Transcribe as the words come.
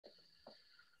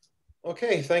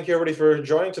Okay, thank you everybody for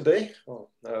joining today.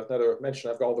 Well, now that I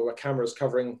mentioned, I've got all the cameras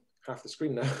covering half the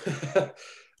screen now.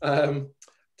 um,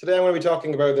 Today I'm going to be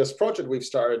talking about this project we've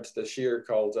started this year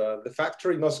called The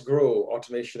Factory Must Grow,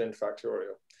 Automation in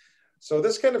Factorio. So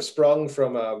this kind of sprung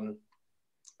from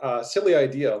a silly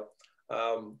idea.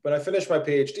 When I finished my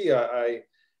PhD,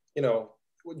 you know,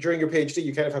 during your PhD,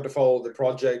 you kind of have to follow the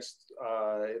project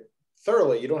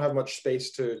thoroughly. You don't have much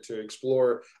space to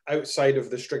explore outside of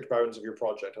the strict bounds of your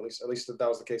project. At least that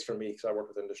was the case for me because I work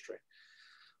with industry.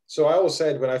 So I always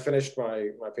said when I finished my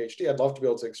PhD, I'd love to be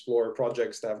able to explore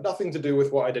projects that have nothing to do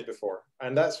with what I did before.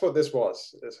 And that's what this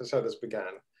was. This is how this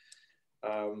began.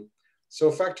 Um,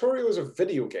 so Factorio is a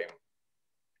video game,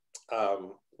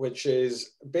 which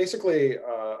is basically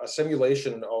a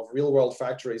simulation of real world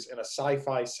factories in a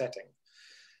sci-fi setting,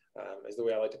 is the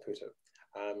way I like to put it.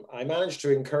 I managed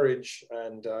to encourage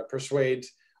and persuade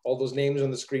all those names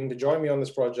on the screen to join me on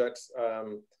this project,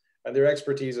 and their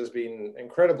expertise has been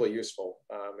incredibly useful.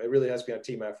 It really has been a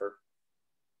team effort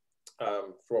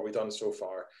for what we've done so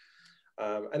far.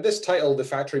 And this title, The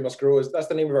Factory Must Grow, that's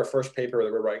the name of our first paper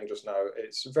that we're writing just now.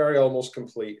 It's very almost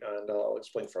complete, and I'll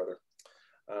explain further.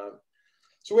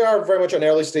 So we are very much an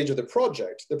early stage of the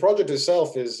project. The project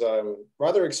itself is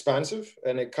rather expansive,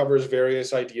 and it covers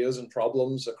various ideas and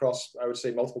problems across, I would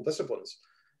say, multiple disciplines.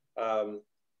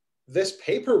 This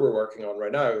paper we're working on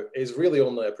right now is really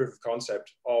only a proof of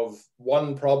concept of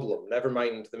one problem, never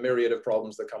mind the myriad of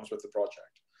problems that comes with the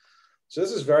project. So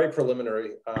this is very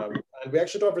preliminary, and we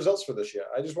actually don't have results for this yet.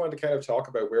 I just wanted to kind of talk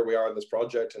about where we are in this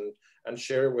project and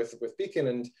share it with Beacon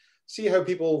and see how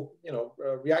people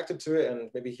reacted to it, and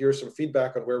maybe hear some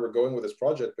feedback on where we're going with this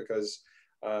project, because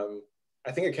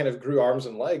I think it kind of grew arms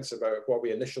and legs about what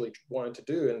we initially wanted to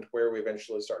do and where we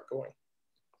eventually start going.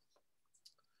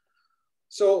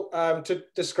 So to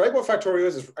describe what Factorio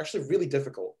is actually really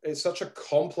difficult. It's such a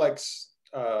complex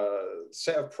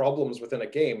set of problems within a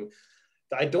game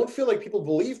that I don't feel like people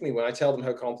believe me when I tell them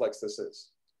how complex this is.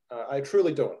 I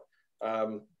truly don't.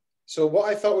 So what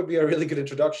I thought would be a really good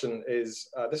introduction is,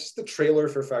 this is the trailer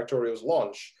for Factorio's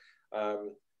launch.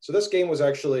 So this game was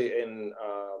actually in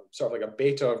sort of like a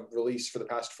beta release for the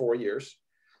past 4 years.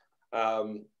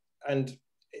 And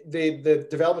the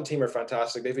development team are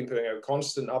fantastic. They've been putting out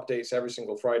constant updates every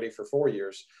single Friday for 4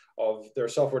 years of their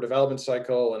software development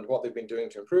cycle and what they've been doing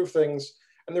to improve things.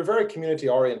 And they're very community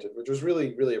oriented, which was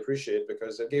really, really appreciated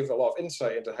because it gave a lot of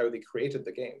insight into how they created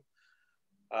the game.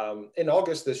 In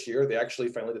August this year, they actually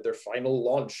finally did their final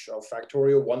launch of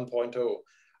Factorio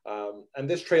 1.0. And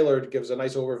this trailer gives a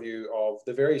nice overview of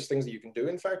the various things that you can do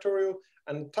in Factorio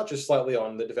and touches slightly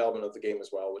on the development of the game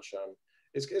as well, which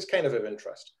is kind of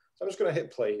interest. So I'm just going to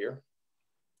hit play here.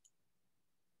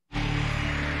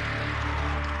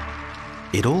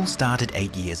 It all started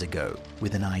 8 years ago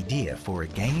with an idea for a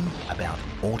game about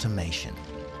automation.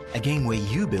 A game where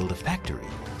you build a factory,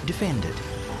 defend it,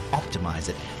 optimize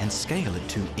it, and scale it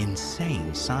to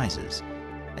insane sizes.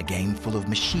 A game full of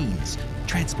machines,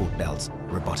 transport belts,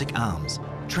 robotic arms,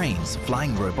 trains,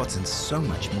 flying robots, and so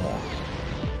much more.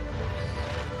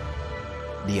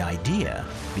 The idea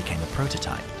became a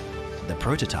prototype. The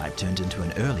prototype turned into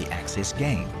an early access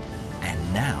game.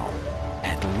 And now,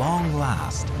 at long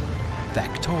last,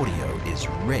 Factorio is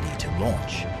ready to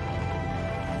launch.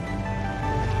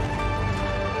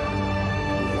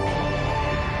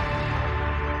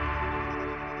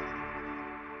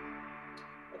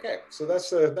 Okay, so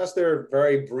that's their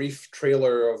very brief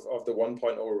trailer of the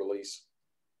 1.0 release.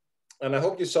 And I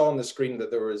hope you saw on the screen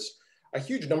that there was a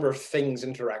huge number of things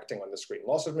interacting on the screen.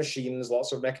 Lots of machines,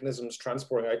 lots of mechanisms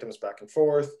transporting items back and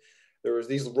forth. There was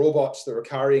these robots that were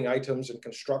carrying items and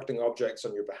constructing objects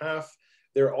on your behalf.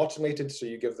 They're automated, so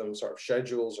you give them sort of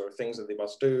schedules or things that they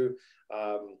must do.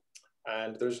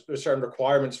 And there's certain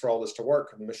requirements for all this to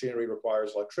work. Machinery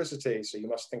requires electricity, so you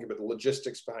must think about the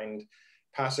logistics behind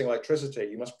passing electricity.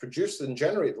 You must produce and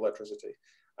generate electricity.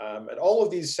 And all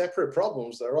of these separate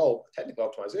problems that are all technical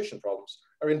optimization problems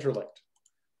are interlinked.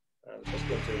 And let's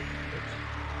go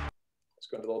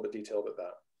into a little bit of detail about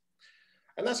that.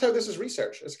 And that's how this is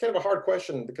research. It's kind of a hard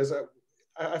question because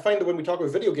I find that when we talk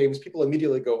about video games, people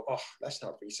immediately go, oh, that's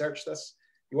not research.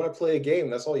 You want to play a game,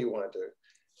 that's all you want to do.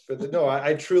 But no,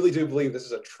 I truly do believe this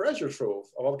is a treasure trove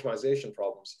of optimization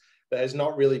problems that has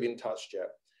not really been touched yet.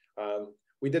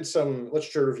 We did some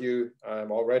literature review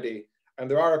already, and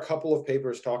there are a couple of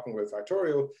papers talking about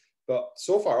Factorio, but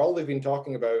so far all they've been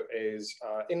talking about is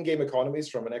in-game economies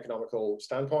from an economical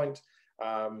standpoint,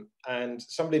 and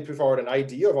somebody put forward an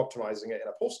idea of optimizing it in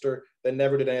a poster, then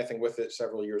never did anything with it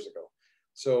several years ago.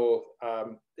 So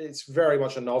it's very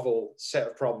much a novel set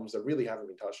of problems that really haven't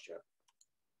been touched yet.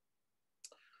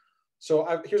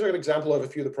 So here's an example of a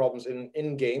few of the problems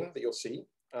in-game that you'll see.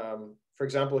 For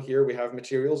example, here we have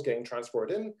materials getting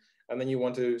transported in, and then you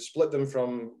want to split them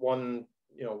from one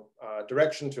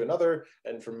direction to another,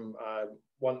 and from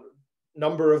one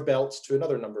number of belts to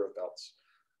another number of belts,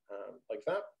 like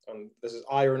that. And this is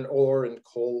iron ore and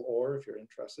coal ore, if you're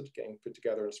interested, getting put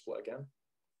together and split again.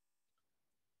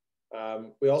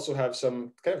 We also have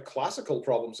some kind of classical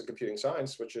problems in computing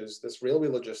science, which is this railway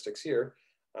logistics here.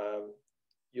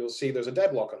 You'll see there's a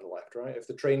deadlock on the left, right? If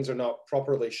the trains are not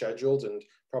properly scheduled and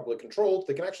properly controlled,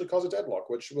 they can actually cause a deadlock,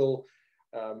 which will,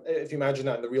 if you imagine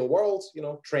that in the real world,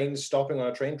 trains stopping on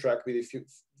a train track, be they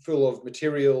full of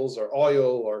materials or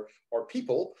oil or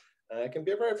people, it can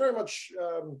be a very, very much,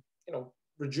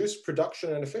 reduced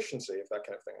production and efficiency if that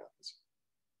kind of thing happens.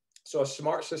 So a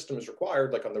smart system is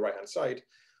required, like on the right-hand side,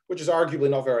 which is arguably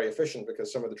not very efficient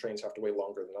because some of the trains have to wait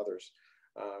longer than others.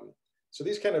 So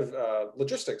these kind of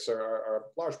logistics are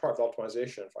a large part of the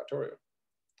optimization in Factorio.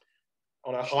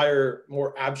 On a higher,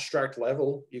 more abstract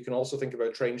level, you can also think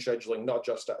about train scheduling, not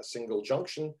just at a single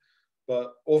junction,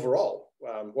 but overall.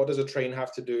 What does a train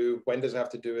have to do? When does it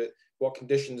have to do it? What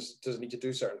conditions does it need to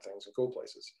do certain things and go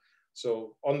places?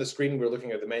 So on the screen, we're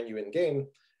looking at the menu in game,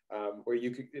 where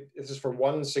this is for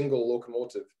one single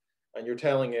locomotive, and you're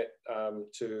telling it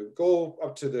to go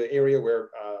up to the area where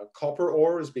copper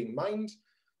ore is being mined,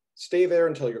 stay there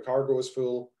until your cargo is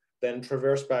full, then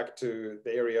traverse back to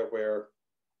the area where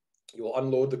you will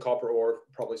unload the copper ore,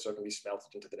 probably so it can be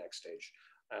smelted into the next stage,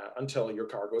 until your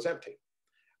cargo is empty,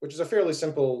 which is a fairly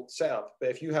simple setup. But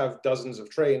if you have dozens of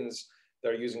trains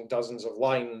that are using dozens of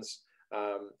lines,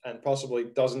 and possibly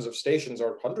dozens of stations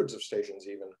or hundreds of stations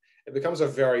even, it becomes a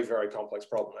very, very complex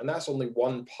problem. And that's only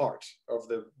one part of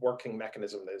the working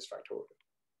mechanism that is Factorio.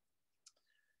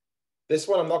 This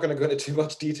one, I'm not going to go into too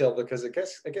much detail because it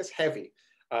gets heavy.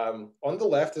 On the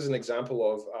left is an example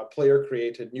of a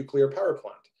player-created nuclear power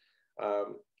plant.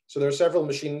 So there are several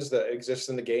machines that exist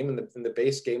in the game, in the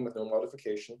base game with no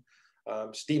modification.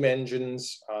 Steam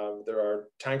engines, there are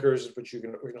tankers which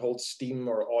can hold steam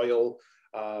or oil.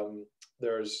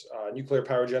 There's nuclear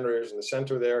power generators in the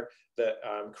center there that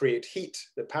create heat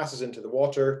that passes into the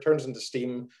water, turns into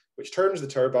steam, which turns the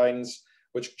turbines,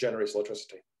 which generates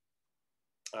electricity.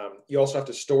 You also have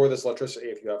to store this electricity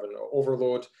if you have an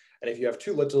overload, and if you have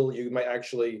too little, you might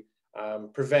actually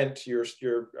prevent your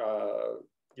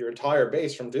entire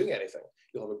base from doing anything.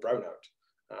 You'll have a brownout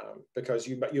because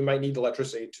you might need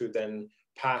electricity to then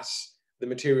pass the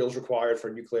materials required for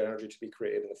nuclear energy to be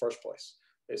created in the first place.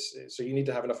 So you need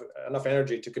to have enough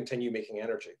energy to continue making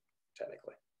energy,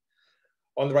 technically.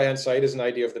 On the right-hand side is an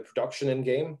idea of the production in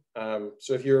game.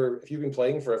 So if you've been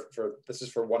playing this is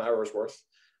for 1 hour's worth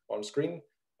on screen,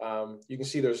 you can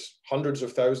see there's hundreds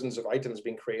of thousands of items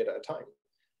being created at a time.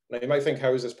 Now you might think,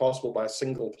 how is this possible by a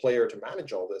single player to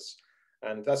manage all this?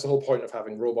 And that's the whole point of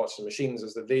having robots and machines,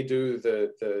 is that they do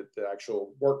the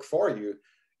actual work for you.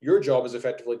 Your job is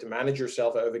effectively to manage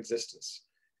yourself out of existence.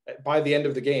 By the end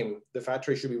of the game, the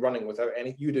factory should be running without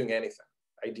you doing anything,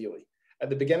 ideally. At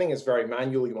the beginning, it's very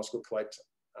manual. You must go collect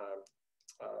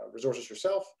resources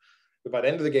yourself. But by the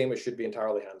end of the game, it should be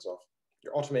entirely hands-off.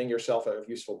 You're automating yourself out of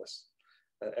usefulness.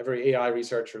 Every AI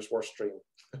researcher's worst dream.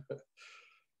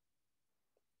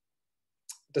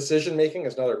 Decision-making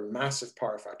is another massive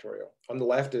part of Factorio. On the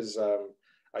left is a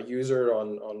user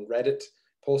on Reddit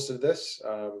posted this.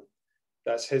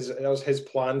 That was his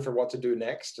plan for what to do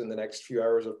next in the next few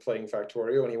hours of playing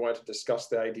Factorio, and he wanted to discuss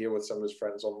the idea with some of his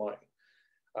friends online.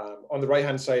 On the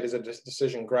right-hand side is a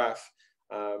decision graph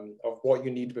of what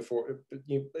you need before.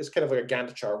 It's kind of like a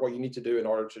Gantt chart, what you need to do in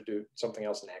order to do something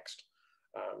else next.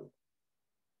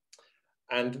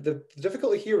 And the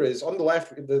difficulty here is, on the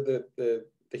left, the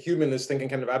human is thinking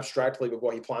kind of abstractly about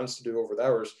what he plans to do over the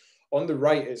hours. On the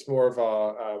right, it's more of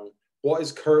a what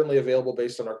is currently available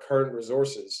based on our current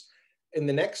resources. In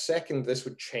the next second, this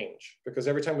would change, because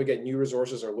every time we get new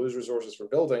resources or lose resources for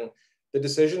building, the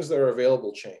decisions that are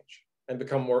available change and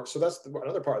become more. So that's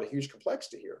another part of the huge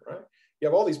complexity here, right? You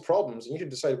have all these problems, and you should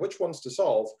decide which ones to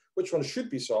solve, which ones should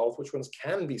be solved, which ones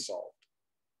can be solved.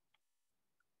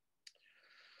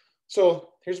 So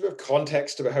here's a bit of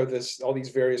context about how all these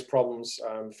various problems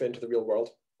fit into the real world.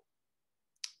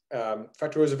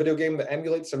 Factorio is a video game that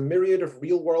emulates a myriad of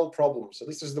real-world problems. At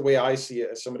least this is the way I see it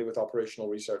as somebody with operational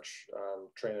research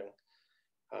training.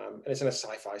 And it's in a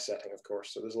sci-fi setting, of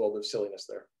course, so there's a little bit of silliness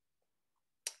there.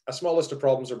 A small list of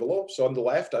problems are below. So on the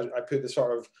left, I put the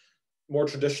sort of more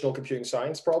traditional computing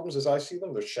science problems as I see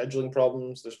them. There's scheduling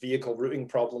problems, there's vehicle routing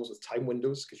problems with time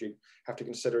windows, because you have to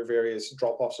consider various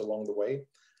drop-offs along the way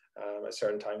at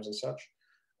certain times and such.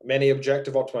 Many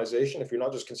objective optimization, if you're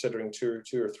not just considering two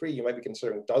or three, you might be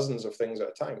considering dozens of things at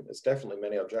a time. It's definitely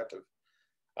many objective.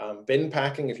 Bin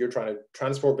packing, if you're trying to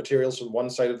transport materials from one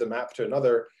side of the map to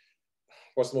another,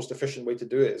 what's the most efficient way to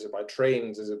do it? Is it by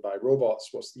trains? Is it by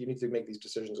robots? You need to make these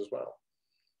decisions as well.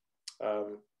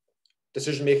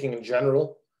 Decision making in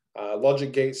general,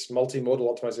 logic gates, multimodal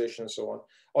optimization, and so on.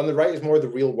 On the right is more of the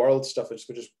real world stuff, which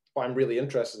is what I'm really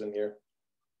interested in here,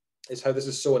 is how this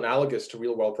is so analogous to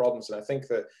real world problems. And I think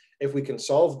that if we can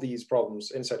solve these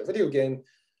problems inside a video game,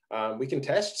 we can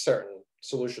test certain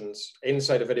solutions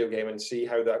inside a video game and see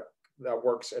how that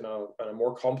works in a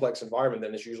more complex environment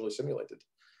than is usually simulated.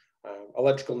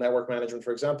 Electrical network management,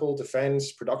 for example,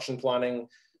 defense, production planning,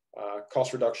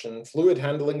 cost reduction, fluid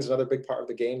handling is another big part of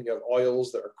the game. You have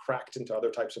oils that are cracked into other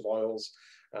types of oils,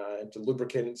 into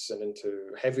lubricants and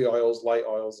into heavy oils, light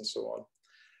oils, and so on.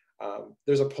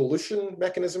 There's a pollution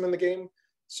mechanism in the game.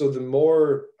 So the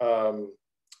more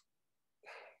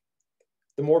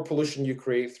pollution you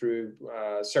create through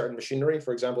certain machinery,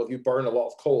 for example, if you burn a lot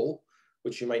of coal,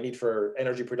 which you might need for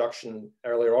energy production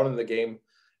earlier on in the game,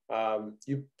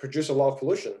 you produce a lot of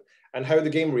pollution. And how the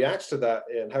game reacts to that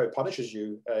and how it punishes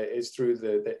you is through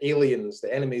the aliens,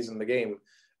 the enemies in the game.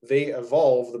 They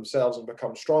evolve themselves and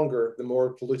become stronger the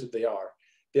more polluted they are.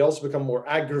 They also become more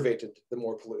aggravated the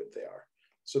more polluted they are.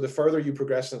 So the further you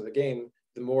progress into the game,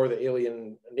 the more the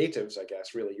alien natives, I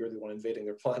guess, really, you're the one invading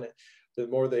their planet, the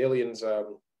more the aliens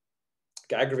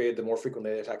get aggravated, the more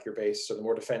frequently they attack your base, so the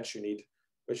more defense you need,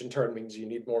 which in turn means you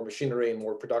need more machinery and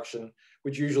more production,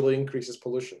 which usually increases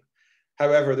pollution.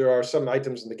 However, there are some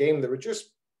items in the game that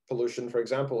reduce pollution. For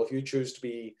example, if you choose to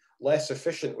be less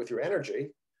efficient with your energy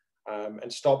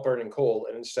and stop burning coal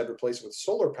and instead replace it with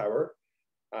solar power,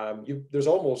 there's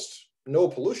almost no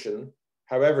pollution.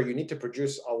 However, you need to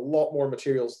produce a lot more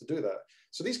materials to do that.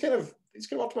 So these kind of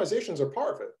optimizations are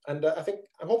part of it. And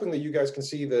I'm hoping that you guys can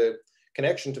see the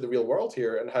connection to the real world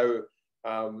here and how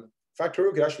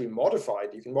Factorio could actually be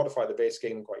modified. You can modify the base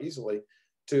game quite easily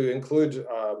to include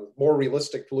more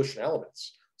realistic pollution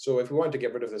elements. So if we wanted to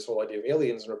get rid of this whole idea of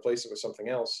aliens and replace it with something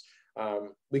else,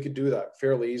 we could do that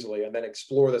fairly easily and then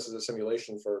explore this as a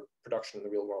simulation for production in the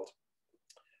real world.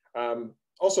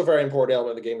 Also a very important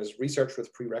element of the game is research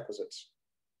with prerequisites.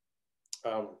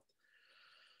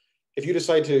 If you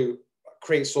decide to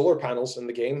create solar panels in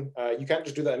the game, you can't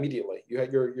just do that immediately.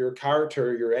 Your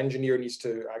character, your engineer needs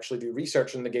to actually do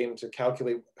research in the game to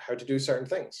calculate how to do certain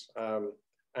things.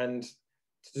 And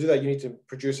to do that, you need to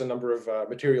produce a number of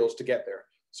materials to get there.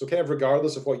 So kind of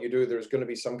regardless of what you do, there's going to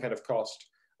be some kind of cost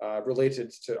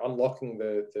related to unlocking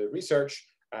the research.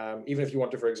 Even if you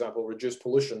want to, for example, reduce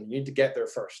pollution, you need to get there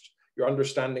first. Your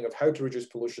understanding of how to reduce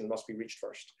pollution must be reached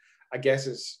first. I guess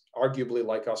it's arguably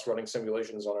like us running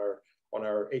simulations on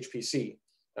our HPC.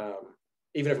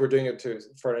 Even if we're doing it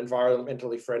for an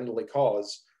environmentally friendly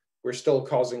cause, we're still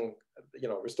causing,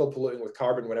 we're still polluting with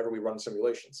carbon whenever we run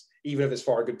simulations, even if it's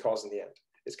for a good cause in the end.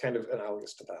 It's kind of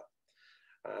analogous to that.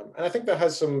 And I think that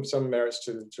has some merits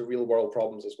to real world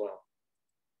problems as well.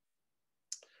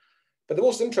 But the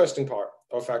most interesting part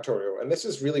of Factorio, and this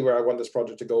is really where I want this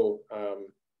project to go,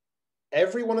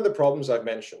 every one of the problems I've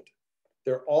mentioned,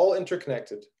 they're all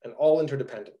interconnected and all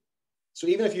interdependent. So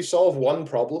even if you solve one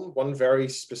problem, one very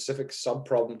specific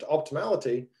sub-problem to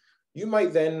optimality, you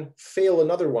might then fail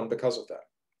another one because of that.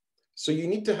 So you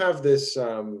need to have this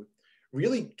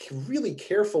really, really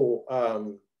careful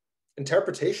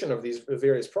interpretation of these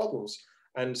various problems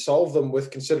and solve them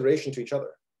with consideration to each other.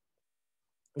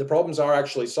 The problems are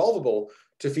actually solvable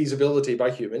to feasibility by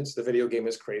humans. The video game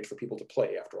is created for people to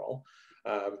play, after all.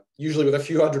 Usually with a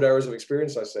few hundred hours of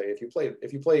experience, I say, if you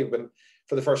play them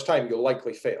for the first time, you'll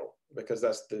likely fail because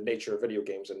that's the nature of video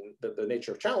games and the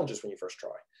nature of challenges when you first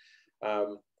try.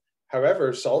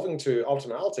 However, solving to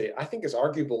optimality, I think is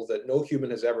arguable that no human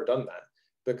has ever done that,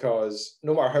 because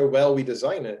no matter how well we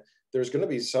design it, there's going to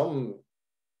be some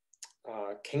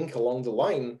kink along the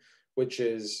line, which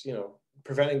is,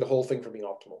 preventing the whole thing from being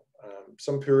optimal.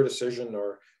 Some poor decision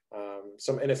or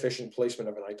some inefficient placement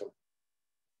of an item.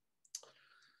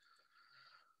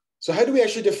 So how do we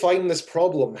actually define this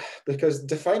problem? Because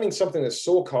defining something that's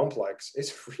so complex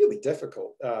is really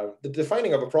difficult. The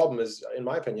defining of a problem is, in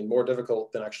my opinion, more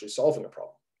difficult than actually solving a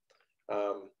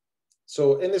problem.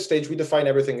 So in this stage, we define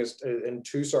everything as in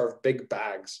two sort of big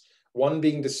bags, one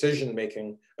being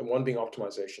decision-making and one being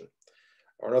optimization.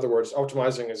 Or in other words,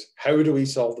 optimizing is how do we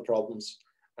solve the problems,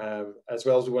 as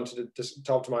well as we want to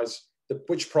optimize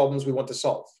which problems we want to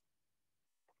solve.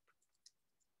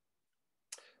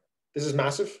 This is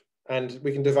massive. And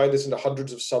we can divide this into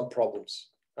hundreds of sub-problems.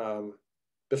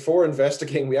 Before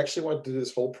investigating, we actually wanted to do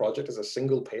this whole project as a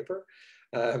single paper.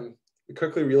 we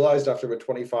quickly realized after about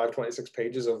 25, 26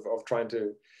 pages of trying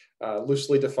to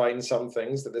loosely define some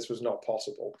things that this was not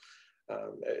possible.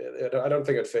 I don't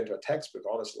think it'd fit into a textbook,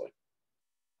 honestly.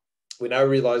 We now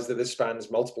realize that this spans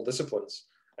multiple disciplines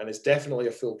and is definitely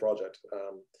a full project.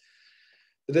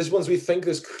 The disciplines we think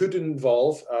this could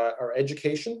involve are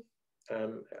education.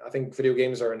 I think video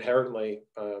games are inherently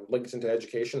linked into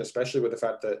education, especially with the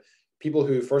fact that people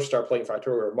who first start playing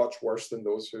Factorio are much worse than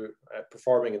those who are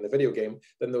performing in the video game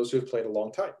than those who've played a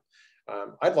long time.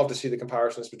 I'd love to see the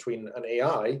comparisons between an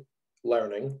AI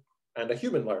learning and a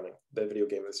human learning the video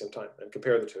game at the same time and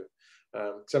compare the two.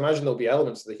 Because I imagine there'll be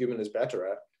elements that the human is better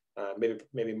at,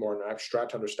 maybe more an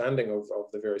abstract understanding of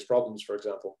the various problems, for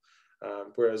example,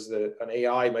 whereas an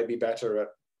AI might be better at,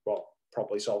 well,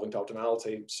 properly solving to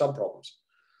optimality sub-problems.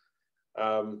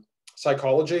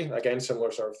 Psychology, again,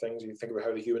 similar sort of things. You think about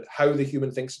how the human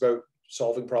thinks about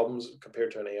solving problems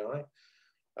compared to an AI.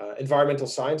 Environmental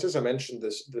sciences, I mentioned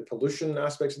the pollution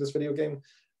aspects of this video game.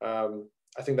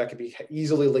 I think that could be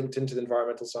easily linked into the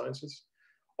environmental sciences.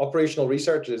 Operational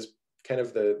research is kind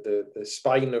of the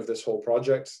spine of this whole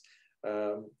project.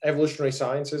 Evolutionary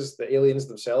sciences, the aliens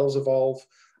themselves evolve,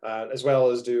 as well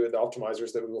as do the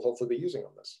optimizers that we will hopefully be using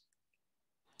on this.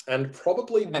 And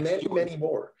probably many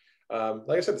more.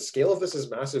 Like I said, the scale of this is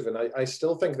massive, and I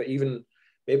still think that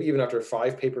maybe even after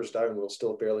 5 papers down, we'll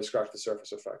still barely scratch the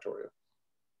surface of Factorio.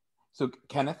 So,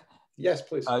 Kenneth? Yes,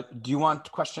 please. Do you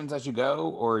want questions as you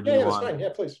go, or do you want? That's fine. Yeah,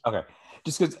 please. Okay.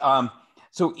 Just because,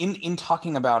 so in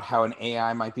talking about how an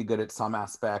AI might be good at some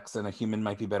aspects and a human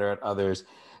might be better at others,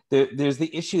 there's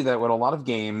the issue that with a lot of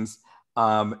games,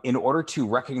 in order to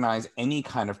recognize any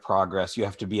kind of progress, you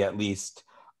have to be at least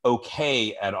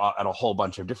okay at a whole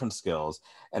bunch of different skills.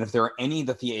 And if there are any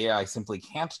that the AI simply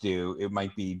can't do, it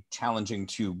might be challenging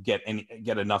to get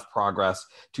enough progress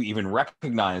to even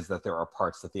recognize that there are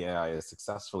parts that the AI is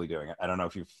successfully doing. I don't know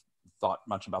if you've thought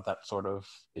much about that sort of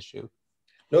issue.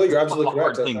 No, you're absolutely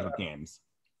correct. Hard thing with games.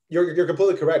 You're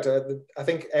completely correct. I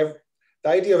think the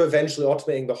idea of eventually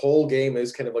automating the whole game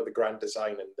is kind of like the grand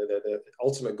design and the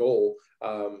ultimate goal.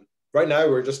 Right now,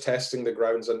 we're just testing the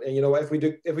grounds, and you know, if we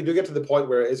do get to the point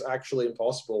where it is actually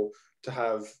impossible to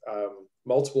have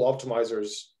multiple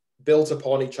optimizers built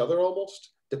upon each other,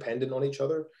 almost dependent on each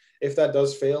other, if that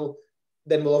does fail,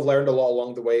 then we'll have learned a lot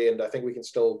along the way, and I think we can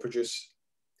still produce.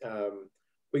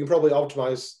 We can probably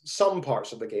optimize some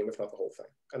parts of the game, if not the whole thing,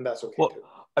 and that's okay too.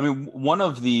 I mean, one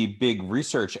of the big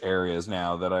research areas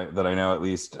now that I know at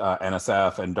least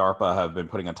NSF and DARPA have been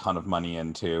putting a ton of money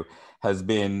into has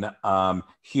been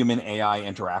human AI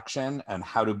interaction and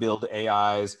how to build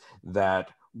AIs that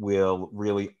will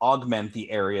really augment the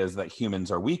areas that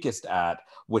humans are weakest at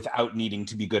without needing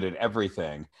to be good at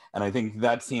everything. And I think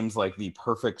that seems like the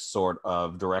perfect sort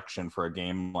of direction for a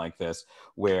game like this,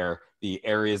 where the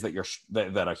areas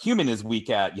that a human is weak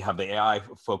at, you have the AI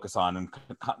focus on and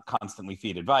constantly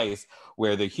feed advice,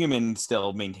 where the human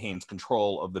still maintains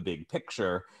control of the big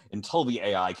picture until the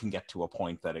AI can get to a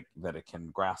point that it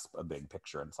can grasp a big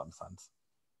picture in some sense.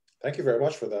 Thank you very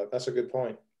much for that. That's a good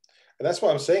point. And that's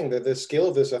why I'm saying that the scale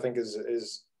of this, I think,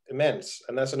 is immense.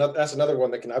 And that's another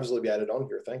one that can absolutely be added on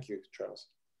here. Thank you, Charles.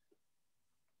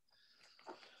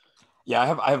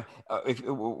 Yeah,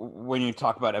 when you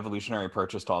talk about evolutionary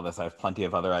approaches to all this, I have plenty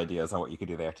of other ideas on what you could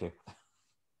do there too.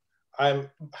 I'm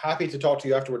happy to talk to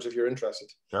you afterwards if you're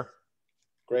interested. Sure.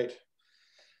 Great.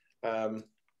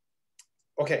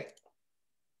 Okay.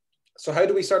 So how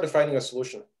do we start defining a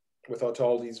solution without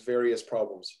all these various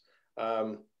problems?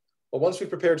 Well, once we've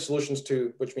prepared solutions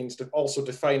which means also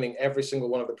defining every single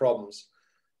one of the problems,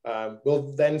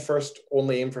 we'll then first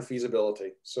only aim for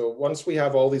feasibility. So once we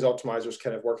have all these optimizers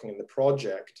kind of working in the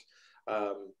project,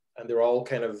 and they're all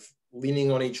kind of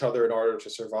leaning on each other in order to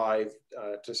survive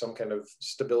to some kind of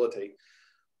stability,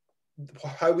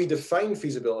 how we define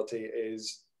feasibility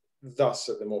is thus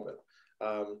at the moment.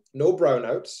 No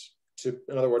brownouts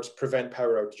in other words, prevent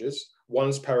power outages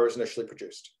once power is initially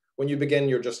produced. When you begin,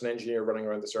 you're just an engineer running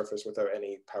around the surface without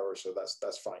any power, so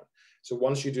that's fine. So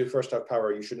once you do first have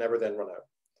power, you should never then run out,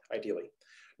 ideally.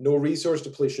 No resource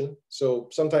depletion. So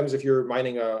sometimes if you're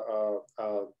mining a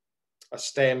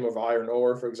stem of iron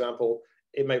ore, for example,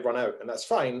 it might run out, and that's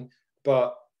fine.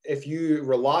 But if you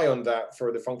rely on that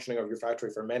for the functioning of your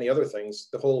factory for many other things,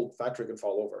 the whole factory can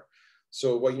fall over.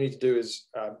 So what you need to do is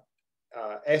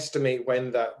estimate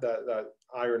when that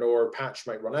iron ore patch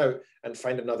might run out and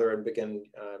find another and begin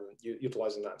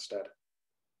utilizing that instead.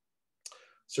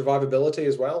 Survivability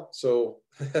as well. So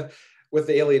with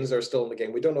the aliens that are still in the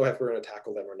game, we don't know if we're going to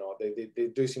tackle them or not. They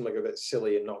do seem like a bit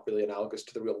silly and not really analogous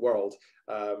to the real world.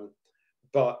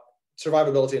 But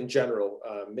survivability in general,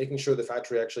 making sure the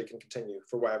factory actually can continue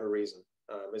for whatever reason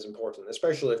is important,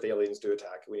 especially if the aliens do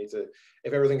attack. We need to,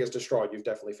 if everything gets destroyed, you've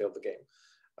definitely failed the game.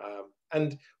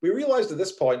 And we realized at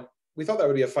this point, we thought that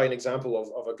would be a fine example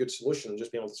of a good solution,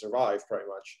 just being able to survive pretty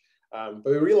much.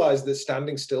 But we realized that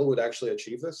standing still would actually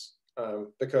achieve this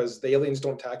because the aliens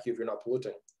don't attack you if you're not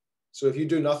polluting. So if you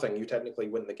do nothing, you technically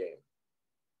win the game.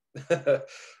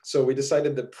 So we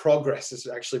decided that progress is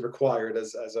actually required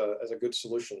as a good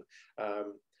solution.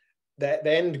 The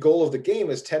end goal of the game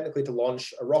is technically to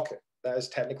launch a rocket. That is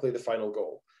technically the final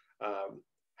goal.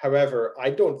 However,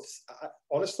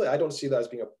 honestly, I don't see that as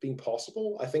being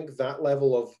possible. I think that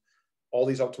level of all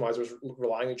these optimizers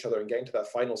relying on each other and getting to that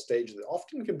final stage that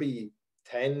often can be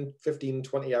 10, 15,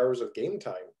 20 hours of game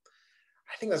time,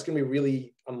 I think that's going to be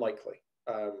really unlikely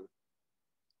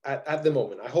at the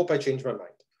moment. I hope I change my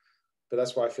mind, but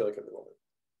that's what I feel like at the moment.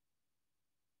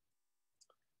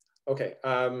 Okay,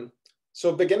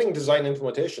 so beginning design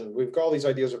implementation, we've got all these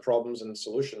ideas of problems and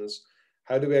solutions.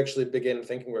 How do we actually begin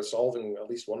thinking about solving at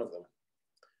least one of them?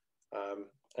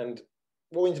 And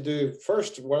what we need to do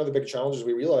first, one of the big challenges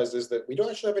we realized is that we don't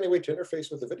actually have any way to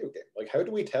interface with the video game. Like, how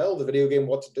do we tell the video game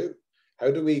what to do?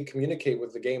 How do we communicate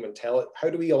with the game and tell it? How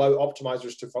do we allow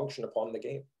optimizers to function upon the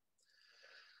game?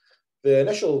 The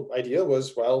initial idea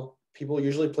was, well, people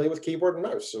usually play with keyboard and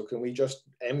mouse. So can we just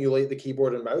emulate the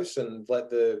keyboard and mouse and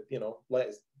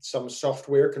let some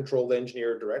software control the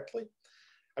engineer directly?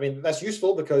 I mean, that's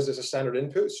useful because it's a standard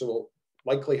input. So we'll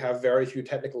likely have very few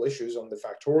technical issues on the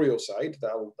Factorio side.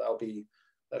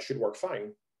 That should work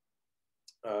fine.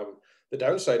 The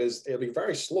downside is it'll be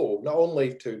very slow, not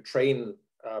only to train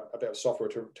a bit of software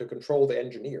to control the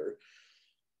engineer.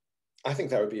 I think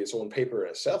that would be its own paper in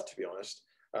itself, to be honest.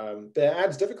 But it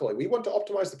adds difficulty. We want to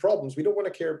optimize the problems. We don't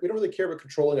really care about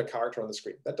controlling a character on the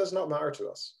screen. That does not matter to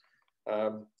us.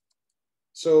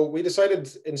 So we decided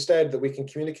instead that we can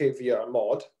communicate via a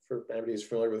mod. For anybody who's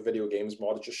familiar with video games,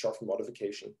 mod is just short for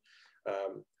modification.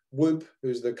 Whoop,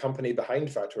 who's the company behind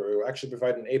Factorio, actually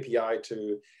provide an API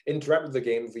to interact with the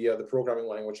game via the programming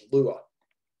language Lua.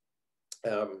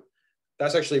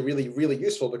 That's actually really, really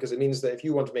useful because it means that if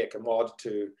you want to make a mod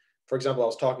to, for example, I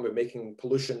was talking about making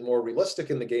pollution more realistic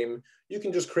in the game, you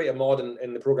can just create a mod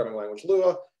in the programming language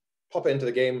Lua, pop it into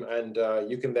the game, and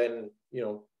you can then,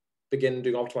 begin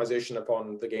doing optimization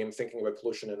upon the game, thinking about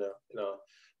pollution in a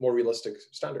more realistic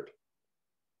standard.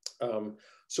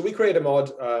 So we create a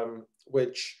mod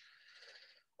which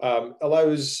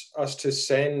allows us to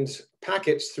send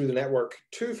packets through the network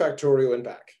to Factorio and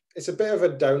back. It's a bit of a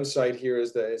downside here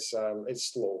is that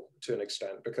it's slow to an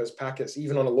extent because packets,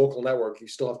 even on a local network, you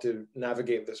still have to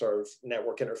navigate the sort of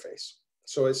network interface.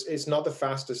 So it's not the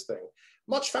fastest thing.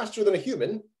 Much faster than a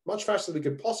human, much faster than we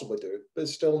could possibly do, but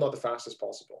it's still not the fastest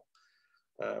possible.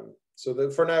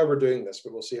 For now, we're doing this,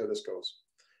 but we'll see how this goes.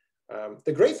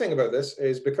 The great thing about this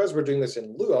is because we're doing this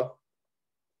in Lua,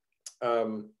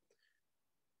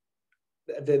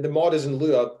 the mod is in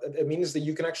Lua, it means that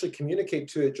you can actually communicate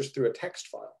to it just through a text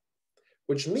file,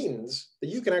 which means that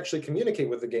you can actually communicate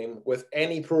with the game with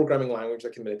any programming language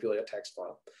that can manipulate a text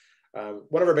file.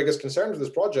 One of our biggest concerns with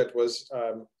this project was,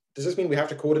 does this mean we have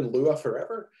to code in Lua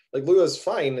forever? Like Lua is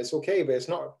fine, it's okay, but it's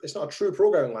not a true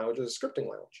programming language, it's a scripting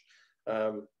language.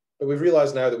 But we've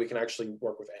realized now that we can actually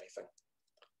work with anything.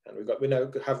 And we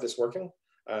now have this working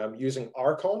using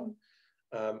Archon.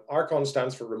 Archon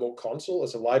stands for Remote Console.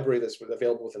 It's a library that's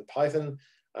available within Python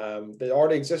that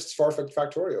already exists for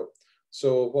Factorio.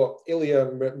 So what Ilya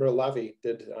Mirlavi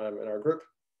did in our group,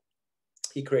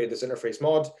 he created this interface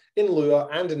mod in Lua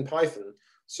and in Python.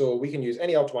 So we can use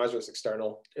any optimizer that's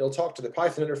external. It'll talk to the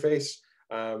Python interface.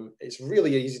 It's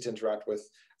really easy to interact with.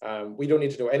 We don't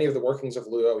need to know any of the workings of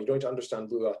Lua. We don't need to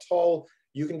understand Lua at all.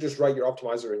 You can just write your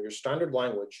optimizer in your standard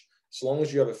language, as long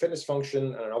as you have a fitness function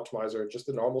and an optimizer, just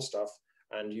the normal stuff,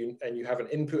 and you have an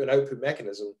input and output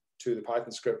mechanism to the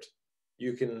Python script,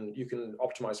 you can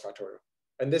optimize Factorio.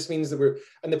 And this means that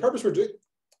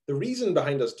the reason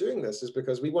behind us doing this is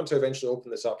because we want to eventually open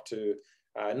this up to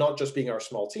not just being our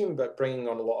small team, but bringing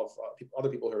on a lot of other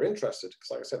people who are interested,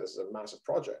 because like I said, this is a massive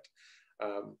project.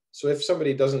 So if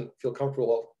somebody doesn't feel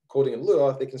comfortable coding in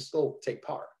Lua, they can still take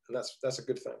part, and that's a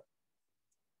good thing.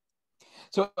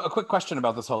 So a quick question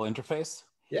about this whole interface.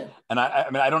 Yeah. And I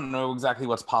mean, I don't know exactly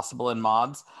what's possible in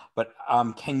mods, but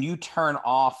can you turn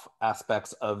off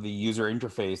aspects of the user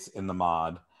interface in the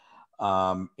mod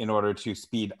in order to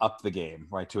speed up the game,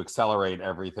 right? To accelerate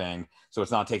everything, so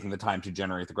it's not taking the time to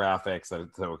generate the graphics, so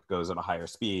it goes at a higher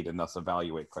speed and thus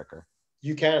evaluate quicker.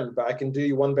 You can, but I can do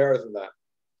you one better than that.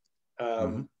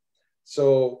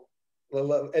 So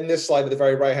in this slide at the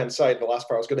very right-hand side, the last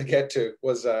part I was going to get to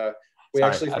was We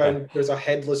Sorry. actually Okay. found there's a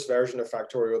headless version of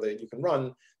Factorio that you can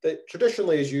run that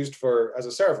traditionally is used as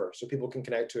a server, so people can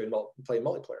connect to and play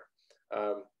multiplayer.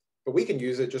 But we can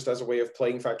use it just as a way of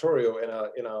playing Factorio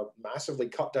in a massively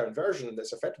cut down version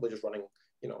that's effectively just running,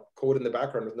 code in the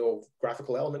background with no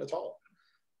graphical element at all.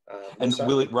 And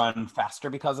will it run faster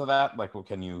because of that? Like,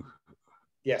 can you?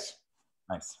 Yes.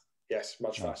 Nice. Yes,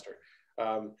 much faster.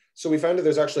 So we found that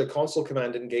there's actually a console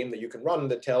command in game that you can run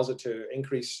that tells it to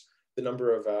increase the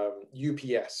number of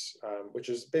UPS, which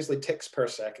is basically ticks per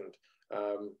second.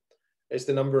 It's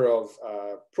the number of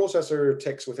processor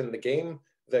ticks within the game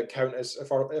that count as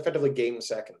effectively game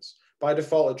seconds. By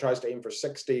default, it tries to aim for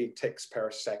 60 ticks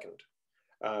per second.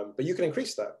 But you can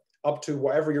increase that up to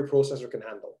whatever your processor can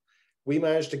handle. We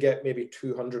managed to get maybe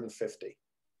 250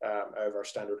 out of our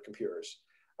standard computers.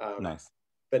 Nice.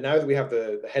 But now that we have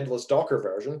the headless Docker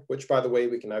version, which, by the way,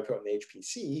 we can now put on the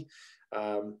HPC,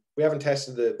 we haven't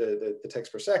tested the ticks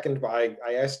per second, but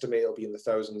I estimate it'll be in the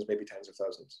thousands, maybe tens of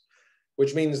thousands,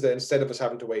 which means that instead of us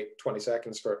having to wait 20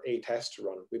 seconds for a test to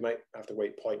run, we might have to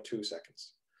wait 0.2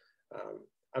 seconds.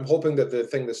 I'm hoping that the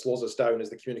thing that slows us down is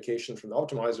the communication from the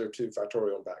optimizer to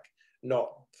Factorio and back,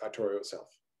 not Factorio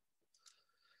itself.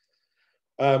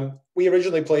 We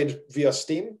originally played via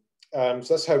Steam. So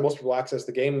that's how most people access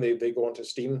the game. They go onto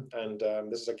Steam, and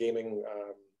this is a gaming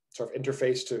sort of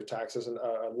interface to access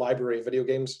a library of video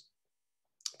games.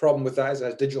 Problem with that is it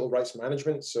has digital rights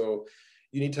management. So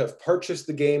you need to have purchased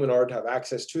the game in order to have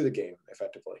access to the game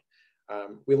effectively.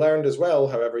 We learned as well,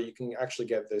 however, you can actually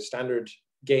get the standard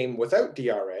game without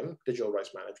DRM, digital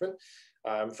rights management,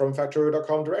 from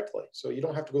Factorio.com directly. So you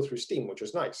don't have to go through Steam, which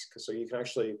is nice, because so you can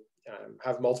actually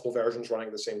have multiple versions running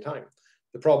at the same time.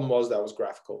 The problem was that was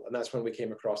graphical, and that's when we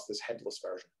came across this headless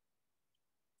version.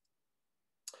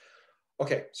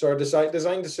 Okay, so our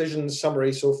design decisions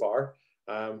summary so far.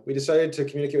 We decided to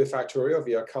communicate with Factorio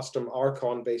via a custom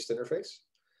Archon-based interface.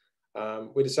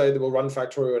 We decided that we'll run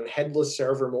Factorio in headless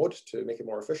server mode to make it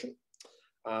more efficient.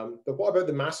 But what about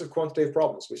the massive quantity of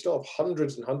problems? We still have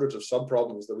hundreds and hundreds of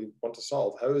sub-problems that we want to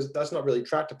solve. That's not really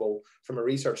tractable from a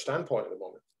research standpoint at the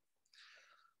moment.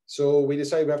 So we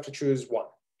decided we have to choose one.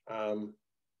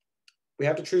 We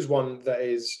have to choose one that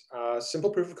is a simple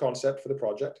proof of concept for the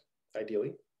project,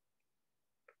 ideally.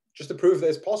 Just to prove that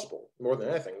it's possible, more than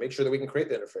anything. Make sure that we can create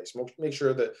the interface. Make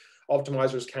sure that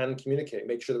optimizers can communicate.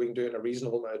 Make sure that we can do it in a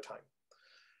reasonable amount of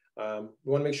time.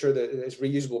 We want to make sure that it's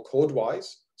reusable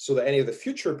code-wise, so that any of the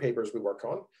future papers we work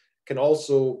on can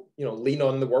also, lean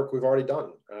on the work we've already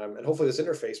done. And hopefully this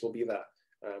interface will be that.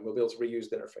 We'll be able to reuse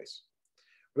the interface.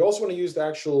 We also want to use the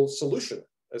actual solution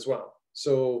as well.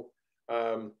 So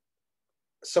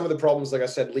some of the problems, like I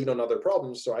said, lean on other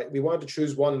problems. So we wanted to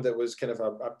choose one that was kind of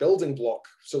a building block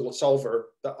solver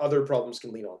that other problems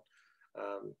can lean on.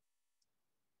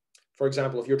 For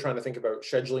example, if you're trying to think about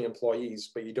scheduling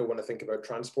employees, but you don't want to think about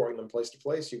transporting them place to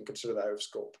place, you can consider that out of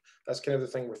scope. That's kind of the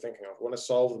thing we're thinking of. We want to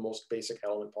solve the most basic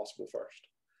element possible first.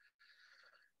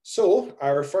 So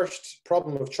our first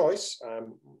problem of choice,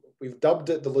 we've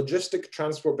dubbed it the logistic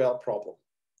transport belt problem.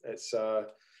 It's a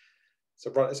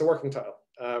working title.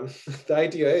 The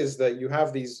idea is that you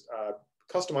have these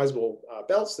customizable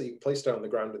belts that you can place down on the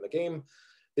ground in the game.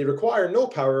 They require no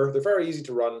power. They're very easy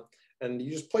to run. And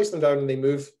you just place them down and they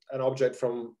move an object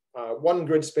from one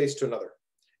grid space to another.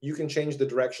 You can change the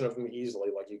direction of them easily,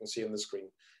 like you can see on the screen.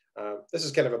 This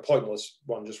is kind of a pointless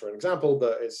one just for an example,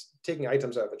 but it's taking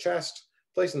items out of a chest,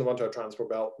 placing them onto a transport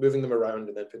belt, moving them around,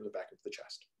 and then putting them back into the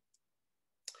chest.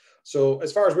 So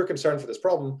as far as we're concerned for this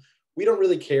problem, we don't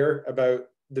really care about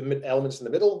the elements in the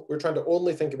middle. We're trying to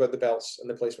only think about the belts and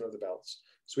the placement of the belts.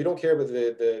 So we don't care about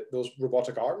those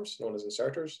robotic arms known as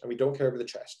inserters, and we don't care about the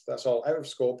chest. That's all out of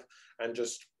scope and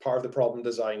just part of the problem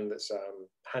design that's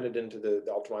handed into the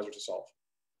optimizer to solve.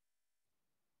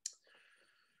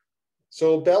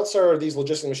 So belts are these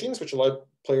logistic machines which allow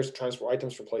players to transport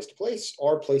items from place to place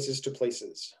or places to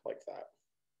places like that.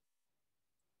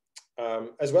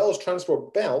 As well as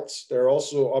transport belts, there are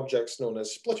also objects known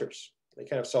as splitters. You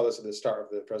kind of saw this at the start of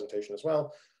the presentation as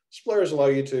well. Splitters allow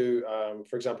you to,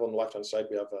 for example, on the left-hand side,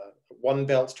 we have one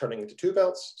belt turning into two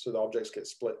belts, so the objects get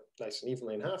split nice and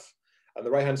evenly in half. On the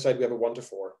right-hand side, we have a 1 to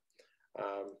 4.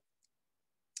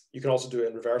 You can also do it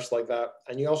in reverse like that.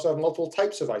 And you also have multiple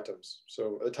types of items.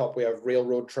 So at the top, we have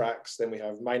railroad tracks, then we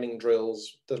have mining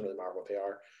drills, doesn't really matter what they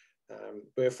are.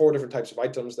 We have 4 different types of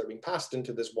items that are being passed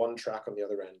into this one track on the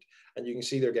other end. And you can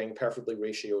see they're getting perfectly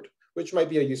ratioed, which might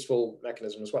be a useful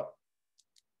mechanism as well.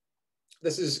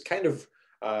 This is kind of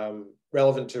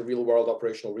relevant to real-world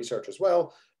operational research as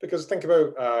well, because think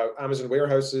about Amazon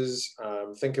warehouses,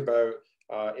 think about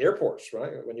airports,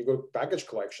 right? When you go baggage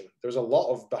collection, there's a lot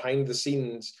of behind the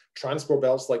scenes transport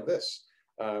belts like this.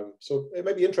 So it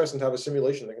might be interesting to have a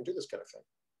simulation that can do this kind of thing.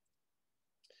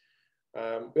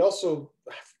 We also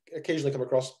occasionally come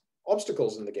across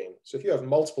obstacles in the game. So if you have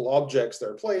multiple objects that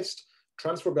are placed,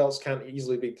 transport belts can't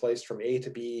easily be placed from A to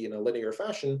B in a linear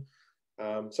fashion.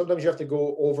 Sometimes you have to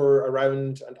go over,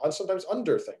 around, and sometimes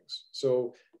under things.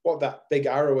 So what that big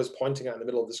arrow is pointing at in the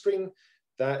middle of the screen,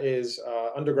 that is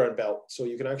underground belt. So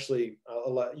you can actually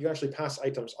pass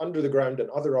items under the ground and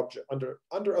under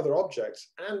other objects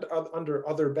and under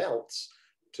other belts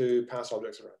to pass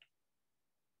objects around.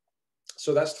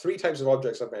 So that's 3 types of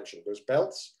objects I've mentioned. There's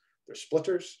belts, there's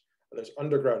splitters, and there's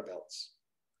underground belts.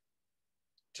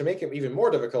 To make it even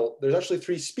more difficult, there's actually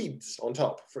 3 speeds on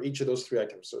top for each of those 3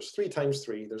 items. So it's 3 times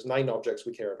 3. There's 9 objects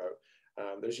we care about.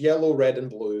 There's yellow, red, and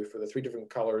blue for the 3 different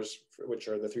colors, which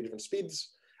are the 3 different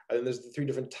speeds. And then there's the 3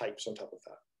 different types on top of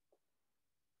that.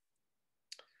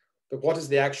 But what is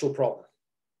the actual problem?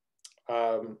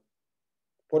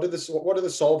 What do the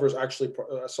solvers actually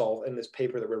solve in this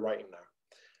paper that we're writing now?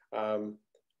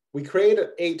 We created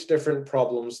 8 different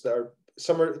problems that are,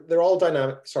 they're all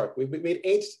dynamic. Sorry, we made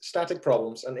 8 static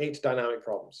problems and 8 dynamic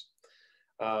problems.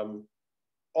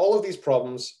 All of these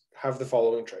problems have the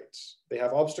following traits. They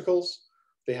have obstacles.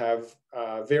 They have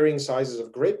varying sizes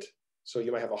of grid. So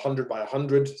you might have a 100 by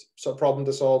 100 problem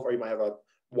to solve, or you might have a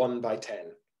 1 by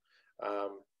 10.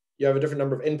 You have a different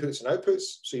number of inputs and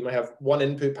outputs. So you might have 1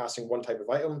 input passing 1 type of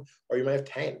item, or you might have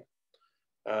 10.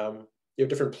 You have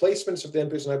different placements of the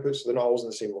inputs and outputs, so they're not always in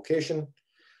the same location.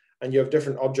 And you have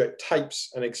different object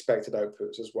types and expected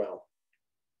outputs as well.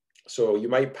 So you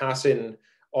might pass in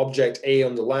object A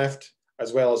on the left,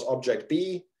 as well as object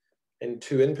B in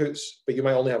 2 inputs, but you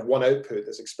might only have 1 output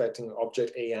that's expecting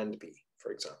object A and B,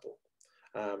 for example.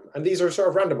 And these are sort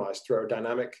of randomized through our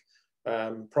dynamic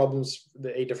problems,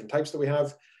 the 8 different types that we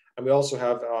have. And we also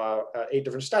have 8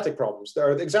 different static problems that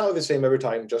are exactly the same every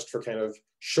time, just for kind of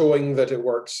showing that it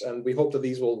works. And we hope that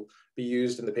these will be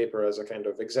used in the paper as a kind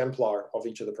of exemplar of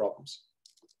each of the problems.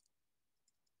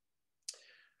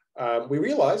 We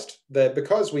realized that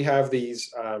because we have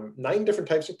these 9 different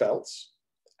types of belts,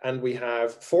 and we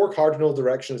have 4 cardinal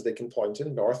directions they can point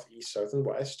in, north, east, south, and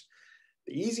west,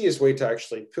 the easiest way to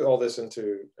actually put all this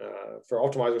into, for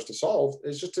optimizers to solve,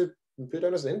 is just to put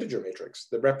down as an integer matrix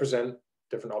that represent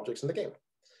different objects in the game.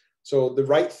 So the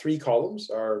right 3 columns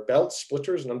are belts,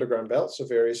 splitters, and underground belts of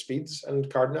various speeds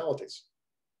and cardinalities.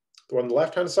 The one on the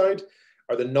left-hand side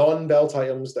are the non-belt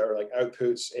items that are like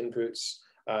outputs, inputs,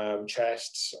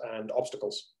 chests, and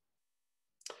obstacles.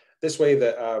 This way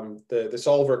the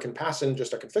solver can pass in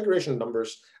just a configuration of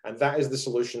numbers, and that is the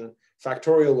solution.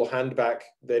 Factorio will hand back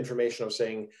the information of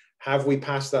saying, have we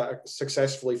passed that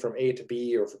successfully from A to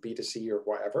B or from B to C or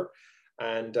whatever?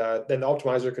 And then the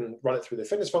optimizer can run it through the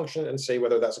fitness function and say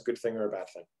whether that's a good thing or a bad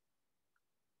thing.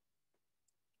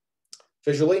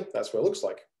 Visually, that's what it looks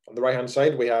like. On the right-hand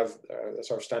side, we have that's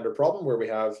our standard problem where we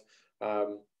have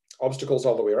obstacles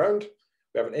all the way around.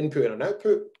 We have an input and an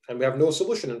output, and we have no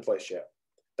solution in place yet.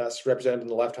 That's represented on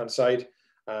the left-hand side.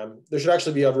 There should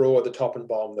actually be a row at the top and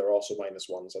bottom. There are also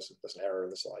 -1s. That's an error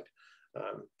in the slide.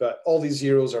 But all these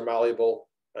zeros are malleable,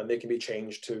 and they can be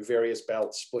changed to various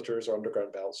belts, splitters, or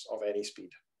underground belts of any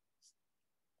speed.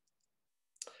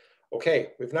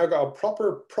 Okay, we've now got a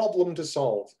proper problem to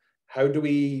solve. How do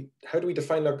we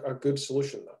define a good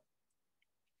solution then?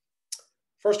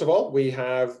 First of all, we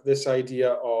have this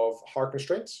idea of hard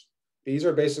constraints. These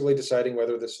are basically deciding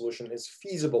whether the solution is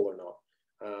feasible or not.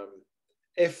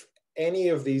 If any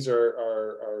of these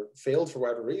are failed for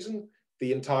whatever reason,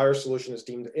 the entire solution is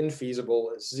deemed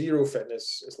infeasible. It's 0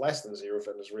 fitness. It's less than 0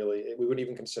 fitness, really. We wouldn't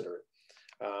even consider it.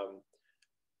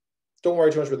 Don't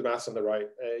worry too much about the maths on the right.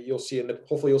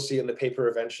 Hopefully you'll see it in the paper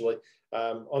eventually.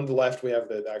 On the left, we have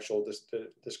the actual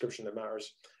description that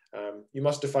matters. You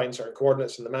must define certain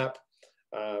coordinates in the map.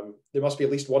 There must be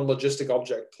at least 1 logistic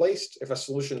object placed. If a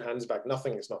solution hands back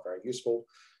nothing, it's not very useful.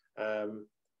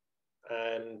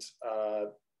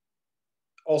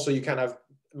 Also, you can't have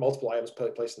multiple items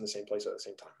placed in the same place at the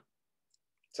same time.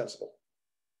 Sensible.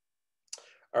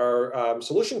 Our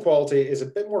solution quality is a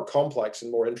bit more complex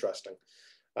and more interesting.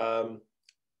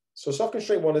 So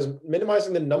self-constraint 1 is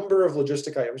minimizing the number of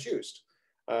logistic items used.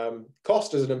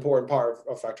 Cost is an important part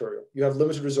of Factorio. You have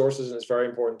limited resources, and it's very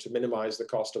important to minimize the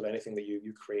cost of anything that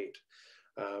you create.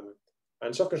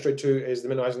 And self-constraint 2 is the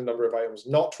minimizing the number of items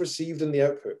not received in the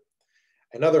output.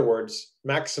 In other words,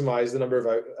 maximize the number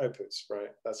of outputs,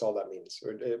 right? That's all that means.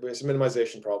 It's a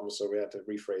minimization problem, so we had to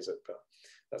rephrase it, but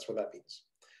that's what that means.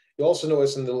 You'll also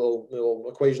notice in the little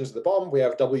equations at the bottom, we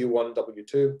have W1,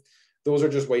 W2. Those are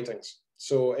just weightings.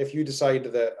 So if you decide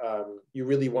that you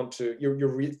really want to,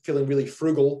 you're feeling really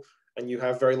frugal and you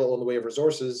have very little in the way of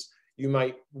resources, you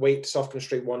might weight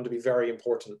self-constraint 1 to be very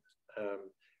important.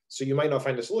 So you might not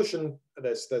find a solution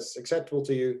that's acceptable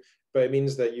to you, but it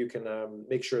means that you can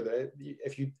make sure that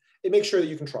it makes sure that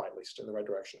you can try at least in the right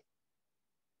direction.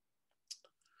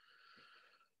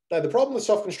 Now, the problem with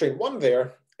self-constraint 1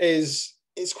 there is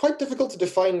it's quite difficult to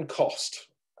define cost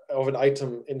of an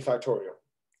item in Factorio.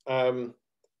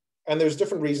 And there's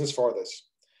different reasons for this.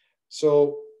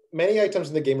 So many items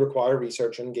in the game require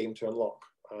research in game to unlock.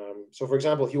 So for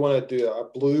example, if you want to do a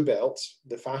blue belt,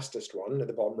 the fastest one at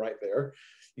the bottom right there,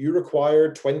 you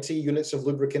require 20 units of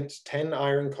lubricant, 10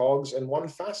 iron cogs, and 1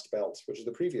 fast belt, which is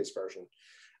the previous version,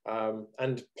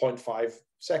 and 0.5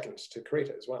 seconds to create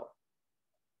it as well.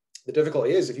 The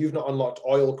difficulty is if you've not unlocked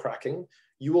oil cracking,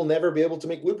 you will never be able to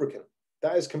make lubricant.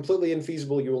 That is completely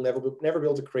infeasible. You will never be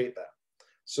able to create that.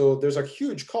 So there's a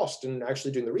huge cost in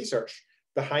actually doing the research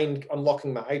behind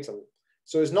unlocking that item.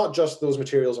 So it's not just those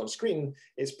materials on screen,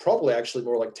 it's probably actually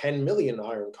more like 10 million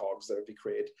iron cogs that would be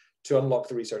created to unlock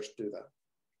the research to do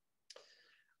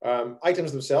that.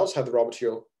 Items themselves have the raw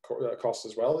material costs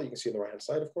as well, that you can see on the right-hand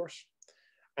side, of course.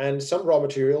 And some raw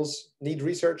materials need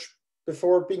research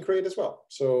before being created as well.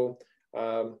 So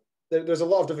there's a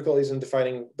lot of difficulties in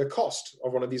defining the cost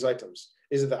of one of these items.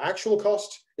 Is it the actual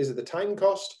cost? Is it the time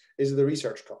cost? Is it the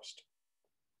research cost?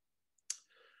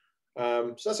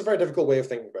 So that's a very difficult way of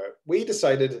thinking about it. We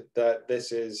decided that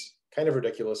this is kind of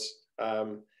ridiculous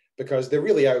because they're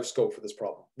really out of scope for this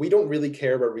problem. We don't really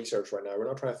care about research right now. We're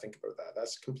not trying to think about that.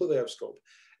 That's completely out of scope.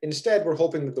 Instead, we're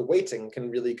hoping that the weighting can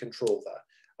really control that.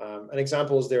 An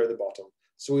example is there at the bottom.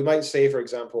 So we might say, for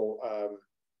example,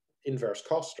 inverse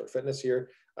cost or fitness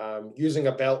here. Using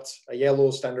a belt, a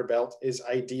yellow standard belt is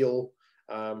ideal,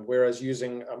 whereas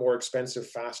using a more expensive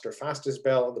fast or fastest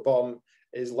belt at the bottom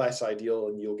is less ideal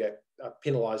and you'll get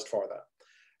penalized for that.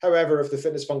 However, if the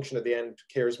fitness function at the end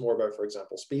cares more about, for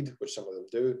example, speed, which some of them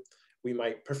do, we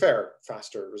might prefer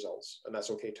faster results, and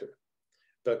that's okay too.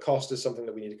 But cost is something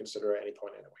that we need to consider at any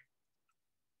point anyway.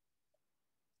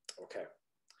 Okay.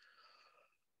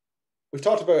 We've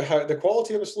talked about how the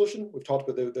quality of a solution. We've talked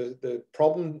about the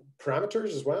problem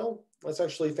parameters as well. Let's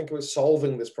actually think about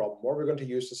solving this problem. What we're going to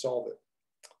use to solve it.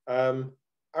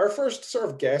 Our first sort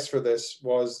of guess for this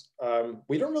was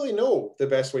we don't really know the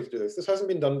best way to do this. This hasn't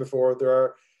been done before.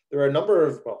 There are a number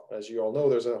of, well, as you all know,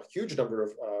 there's a huge number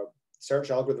of search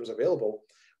algorithms available.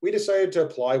 We decided to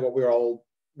apply what we all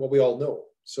know.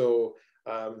 So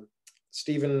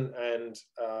Stephen and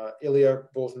Ilya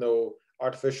both know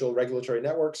artificial regulatory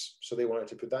networks, so they wanted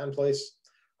to put that in place.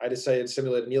 I decided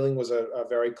simulated annealing was a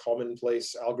very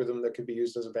commonplace algorithm that could be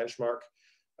used as a benchmark.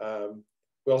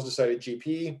 We also decided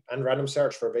GP and random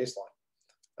search for a baseline.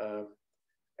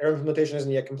 Our implementation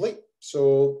isn't yet complete,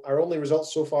 so our only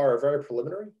results so far are very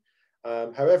preliminary.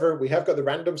 However, we have got the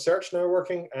random search now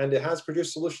working, and it has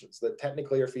produced solutions that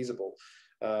technically are feasible.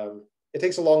 It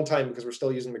takes a long time because we're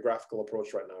still using the graphical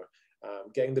approach right now.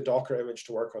 Getting the Docker image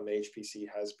to work on the HPC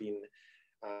has been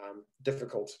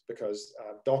difficult because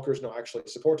Docker is not actually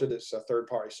supported. It's a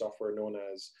third-party software known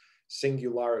as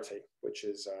Singularity, which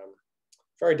is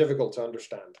very difficult to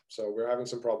understand. So we're having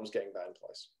some problems getting that in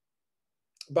place.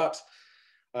 But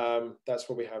that's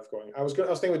what we have going. I was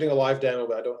thinking of doing a live demo,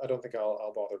 but I don't think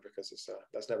I'll bother because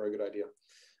that's never a good idea.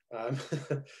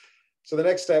 So the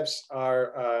next steps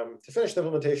are to finish the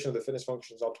implementation of the fitness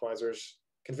functions optimizers,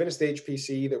 convince the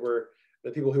HPC that the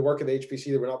people who work at the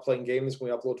HPC that we're not playing games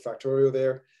when we upload Factorio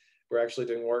there. We're actually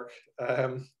doing work.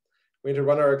 We need to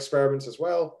run our experiments as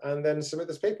well and then submit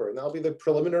this paper. And that'll be the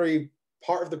preliminary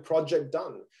part of the project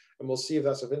done. And we'll see if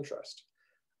that's of interest.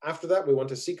 After that, we want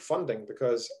to seek funding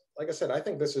because, like I said, I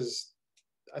think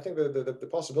the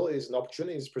possibilities and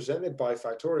opportunities presented by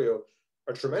Factorio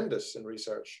are tremendous in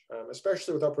research,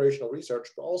 especially with operational research,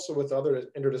 but also with other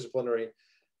interdisciplinary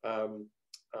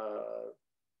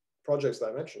projects that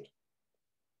I mentioned.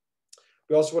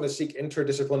 We also want to seek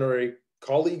interdisciplinary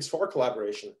colleagues for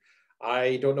collaboration.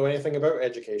 I don't know anything about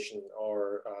education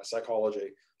or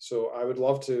psychology, so I would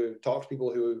love to talk to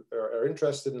people who are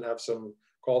interested and have some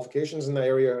qualifications in the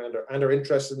area and are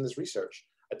interested in this research.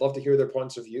 I'd love to hear their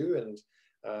points of view and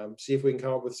see if we can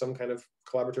come up with some kind of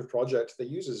collaborative project that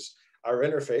uses our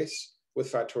interface with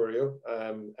Factorio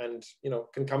and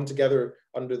can come together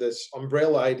under this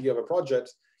umbrella idea of a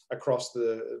project across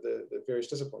the various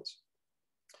disciplines.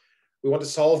 We want to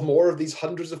solve more of these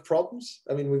hundreds of problems.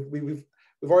 I mean, we've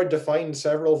already defined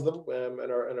several of them in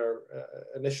our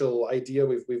initial idea.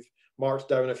 We've marked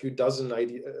down a few dozen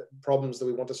problems that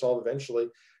we want to solve eventually,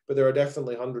 but there are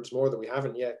definitely hundreds more that we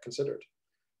haven't yet considered.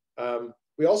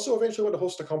 We also eventually want to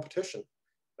host a competition.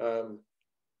 The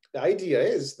idea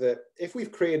is that if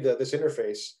we've created this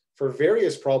interface for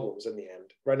various problems in the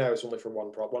end, right now it's only for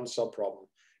one sub-problem,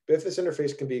 but if this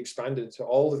interface can be expanded to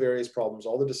all the various problems,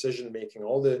 all the decision-making,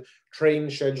 all the train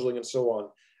scheduling and so on,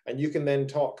 and you can then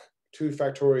talk to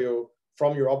Factorio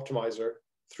from your optimizer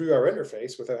through our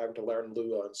interface without having to learn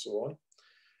Lua and so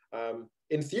on.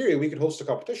 In theory, we could host a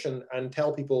competition and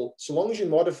tell people, so long as you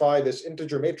modify this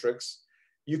integer matrix,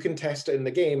 you can test it in the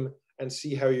game and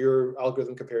see how your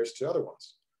algorithm compares to other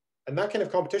ones. And that kind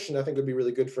of competition, I think, would be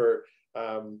really good for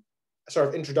a sort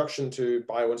of introduction to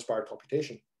bio-inspired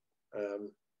computation. And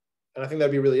I think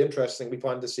that'd be really interesting. We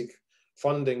plan to seek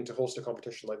funding to host a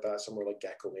competition like that, somewhere like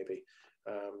Gecko maybe,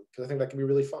 because I think that could be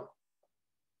really fun.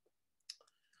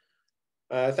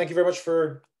 Thank you very much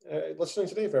for listening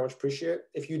today. Very much appreciate it.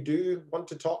 If you do want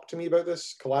to talk to me about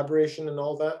this collaboration and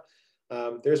all that,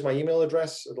 there's my email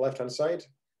address at the left-hand side.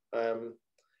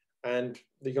 And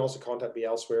you can also contact me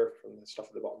elsewhere from the stuff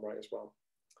at the bottom right as well.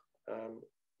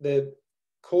 The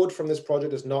code from this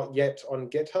project is not yet on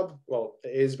GitHub. Well,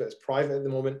 it is, but it's private at the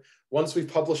moment. Once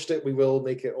we've published it, we will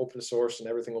make it open source and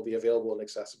everything will be available and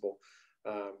accessible.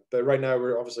 But right now,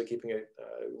 we're obviously keeping it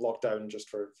locked down just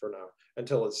for now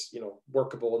until it's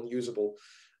workable and usable.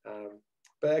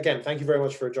 But again, thank you very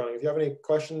much for joining. If you have any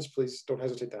questions, please don't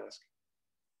hesitate to ask.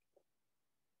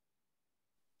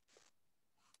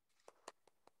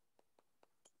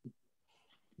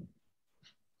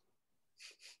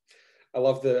 I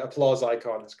love the applause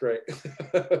icon. It's great.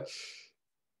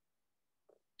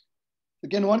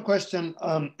 Again, one question.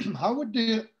 How would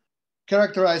you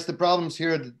characterize the problems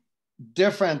here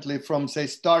differently from, say,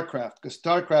 StarCraft? Because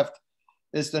StarCraft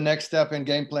is the next step in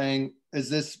game playing. Is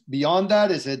this beyond that?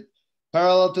 Is it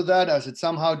parallel to that? Is it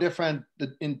somehow different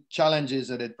in challenges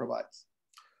that it provides?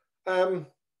 I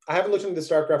haven't looked into the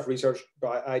StarCraft research,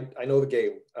 but I know the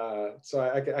game. So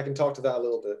I can talk to that a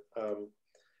little bit.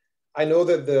 I know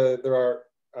that there are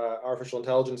artificial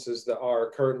intelligences that are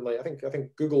currently, I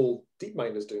think Google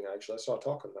DeepMind is doing it, actually. I saw a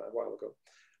talk on that a while ago.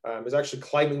 Is actually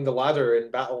climbing the ladder in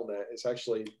BattleNet. It's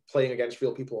actually playing against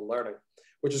real people and learning,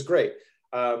 which is great.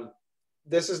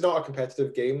 This is not a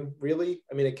competitive game, really.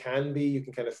 I mean, it can be. You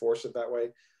can kind of force it that way.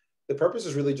 The purpose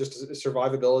is really just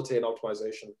survivability and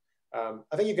optimization.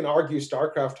 I think you can argue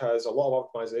StarCraft has a lot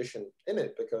of optimization in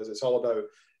it because it's all about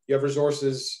you have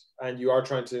resources and you are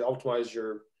trying to optimize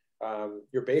your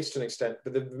base to an extent,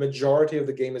 but the majority of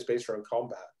the game is based around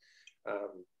combat.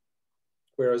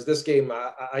 Whereas this game,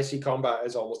 I see combat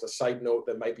as almost a side note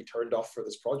that might be turned off for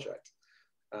this project.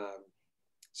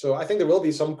 So I think there will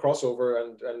be some crossover,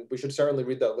 and we should certainly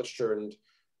read that literature and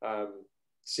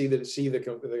see the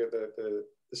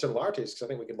similarities, because I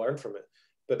think we can learn from it.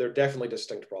 But they're definitely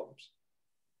distinct problems.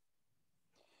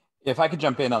 If I could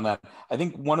jump in on that, I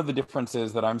think one of the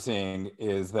differences that I'm seeing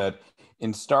is that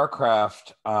in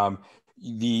StarCraft,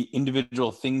 the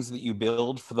individual things that you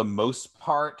build, for the most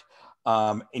part,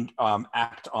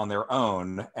 act on their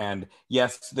own. And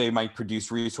yes, they might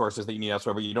produce resources that you need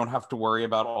elsewhere, but you don't have to worry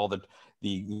about all the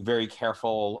very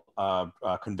careful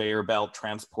conveyor belt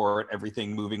transport,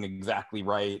 everything moving exactly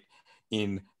right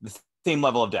in the same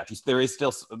level of depth. There is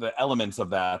still the elements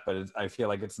of that, but I feel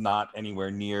like it's not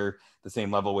anywhere near the same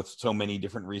level with so many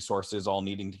different resources all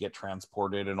needing to get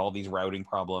transported and all these routing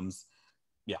problems.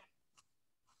 Yeah.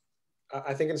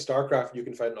 I think in StarCraft, you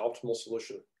can find an optimal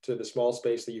solution to the small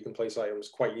space that you can place items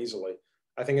quite easily.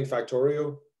 I think in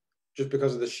Factorio, just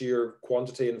because of the sheer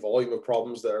quantity and volume of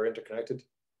problems that are interconnected,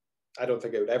 I don't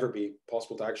think it would ever be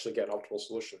possible to actually get an optimal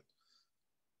solution.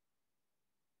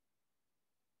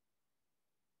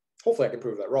 Hopefully I can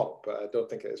prove that wrong, but I don't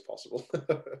think it is possible.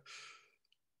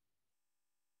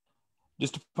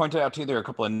 Just to point out to you, there are a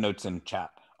couple of notes in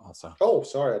chat also. Oh,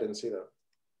 sorry, I didn't see that.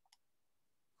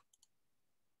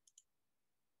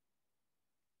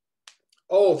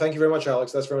 Oh, thank you very much,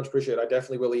 Alex. That's very much appreciated. I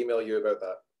definitely will email you about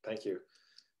that. Thank you.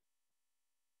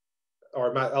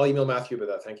 Or I'll email Matthew about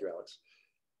that. Thank you, Alex.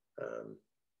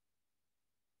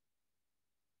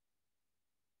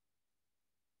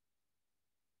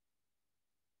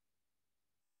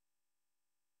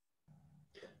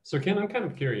 So Ken, I'm kind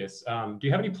of curious. Do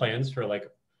you have any plans for like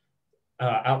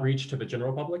outreach to the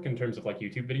general public in terms of like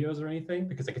YouTube videos or anything?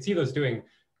 Because I could see those doing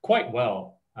quite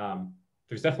well.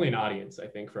 There's definitely an audience, I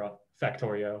think, for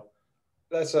Factorio.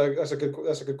 That's a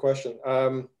good question.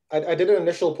 I did an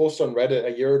initial post on Reddit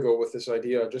a year ago with this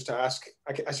idea, just to ask.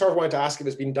 I sort of wanted to ask if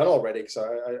it's been done already, because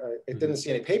I didn't see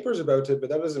any papers about it, but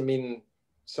that doesn't mean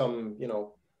some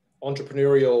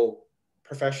entrepreneurial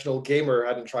professional gamer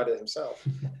hadn't tried it himself.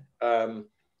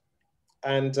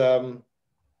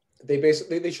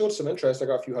 they showed some interest. I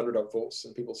got a few hundred upvotes,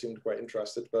 and people seemed quite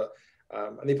interested. But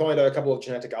and they pointed out a couple of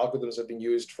genetic algorithms have been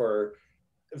used for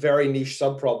very niche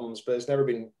subproblems, but it's never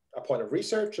been a point of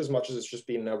research as much as it's just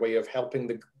been a way of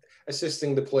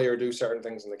assisting the player do certain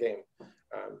things in the game,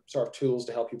 sort of tools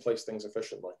to help you place things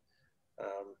efficiently.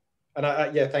 And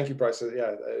yeah, thank you, Bryce.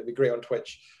 Yeah, it'd be great on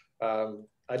Twitch.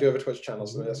 I do have a Twitch channel,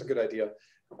 so that's a good idea.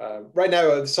 Right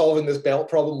now, solving this belt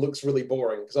problem looks really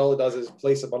boring because all it does is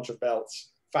place a bunch of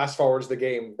belts, fast forwards the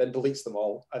game, then deletes them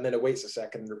all, and then it waits a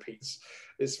second and repeats.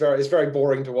 It's very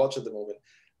boring to watch at the moment.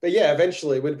 But yeah,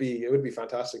 eventually it would be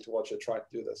fantastic to watch it try to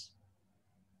do this.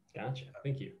 Gotcha.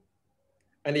 Thank you.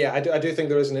 And yeah, I do think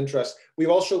there is an interest. We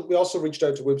also reached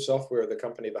out to Woob Software, the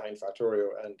company behind Factorio,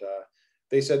 and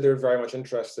they said they're very much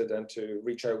interested and to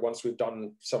reach out once we've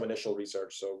done some initial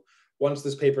research. So once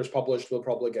this paper is published, we'll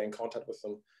probably get in contact with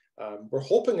them. We're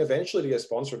hoping eventually to get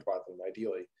sponsored by them,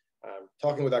 ideally.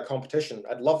 Talking with that competition,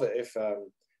 I'd love it if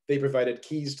they provided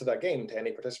keys to that game to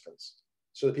any participants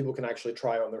so that people can actually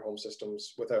try it on their home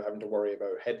systems without having to worry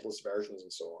about headless versions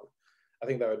and so on. I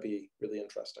think that would be really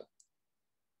interesting.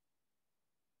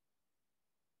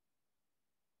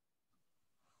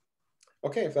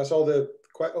 Okay, if that's all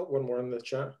one more in the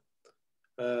chat.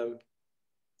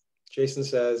 Jason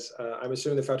says, I'm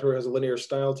assuming the Factorio has a linear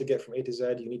style to get from A to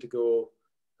Z. You need to go.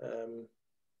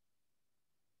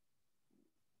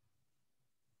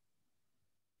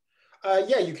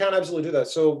 Yeah, you can absolutely do that.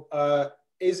 So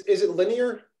is it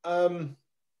linear?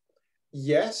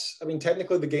 Yes. I mean,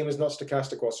 technically the game is not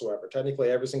stochastic whatsoever.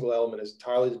 Technically every single element is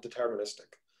entirely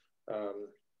deterministic.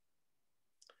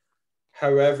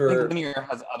 However, I think linear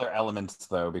has other elements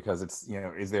though, because it's,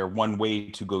 is there one way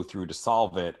to go through to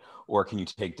solve it, or can you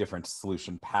take different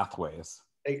solution pathways?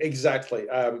 Exactly.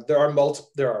 There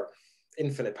are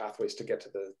infinite pathways to get to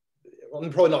well,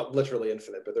 probably not literally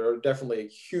infinite, but there are definitely a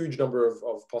huge number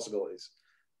of possibilities.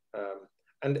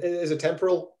 And is it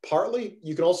temporal? Partly.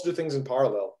 You can also do things in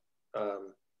parallel.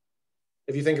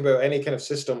 If you think about any kind of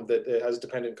system that has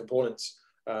dependent components,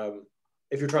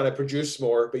 if you're trying to produce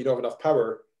more, but you don't have enough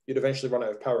power, you'd eventually run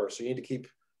out of power. So you need to keep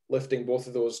lifting both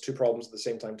of those two problems at the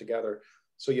same time together.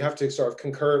 So you have to sort of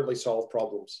concurrently solve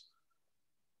problems.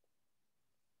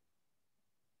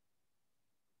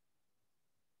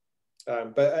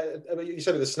 But you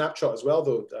said with a snapshot as well,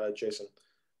 though, Jason.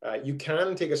 You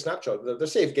can take a snapshot. They're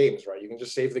safe games, right? You can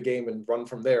just save the game and run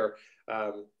from there.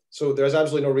 So there's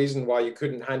absolutely no reason why you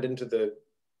couldn't hand into the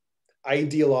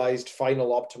idealized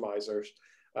final optimizers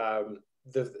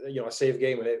a save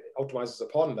game, and it optimizes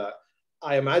upon that.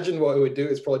 I imagine what it would do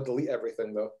is probably delete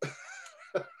everything, though.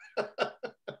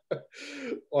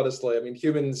 Honestly, I mean,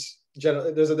 humans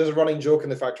generally, there's a running joke in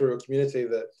the Factorio community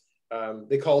that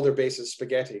they call their bases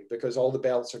spaghetti because all the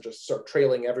belts are just sort of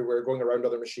trailing everywhere, going around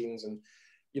other machines, and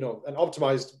an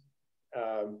optimized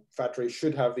factory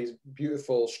should have these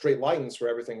beautiful straight lines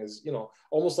where everything is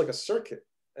almost like a circuit.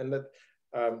 And that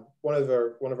one of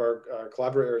our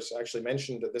collaborators actually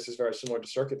mentioned that this is very similar to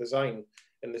circuit design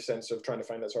in the sense of trying to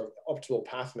find that sort of optimal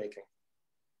path making,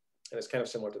 and it's kind of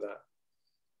similar to that.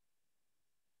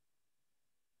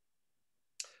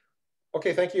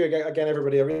 Okay, thank you again,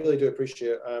 everybody. I really do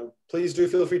appreciate it. Please do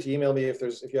feel free to email me if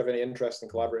you have any interest in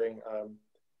collaborating.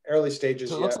 Early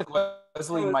stages. So it looks like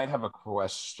Wesley might have a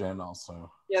question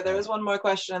also. Yeah, there was one more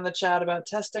question in the chat about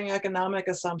testing economic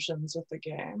assumptions with the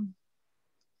game.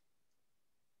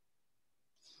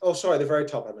 Oh, sorry, the very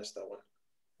top, I missed that one.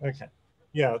 Okay.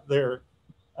 Yeah, there,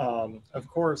 of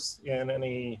course, in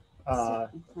any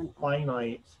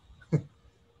finite,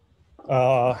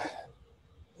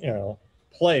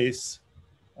 place,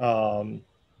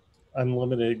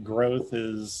 unlimited growth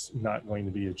is not going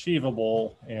to be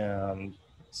achievable, and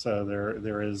so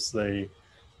there is the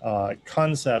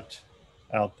concept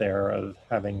out there of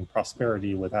having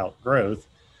prosperity without growth,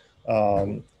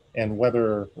 and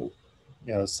whether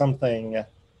something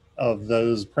of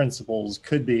those principles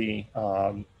could be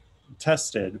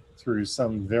tested through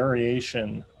some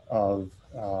variation of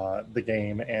the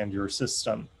game and your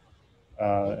system.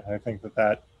 I think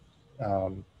that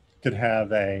could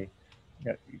have a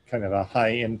kind of a high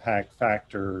impact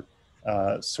factor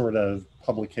sort of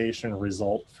publication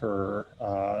result for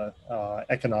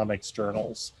economics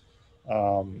journals,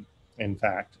 in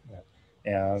fact.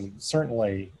 And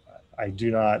certainly I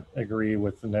do not agree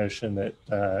with the notion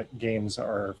that games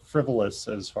are frivolous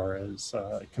as far as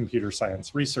computer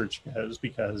science research goes,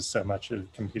 because so much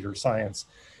of computer science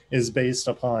is based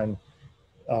upon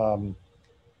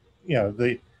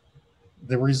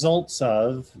the results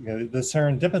of the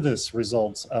serendipitous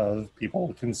results of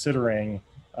people considering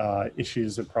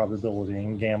issues of probability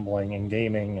and gambling and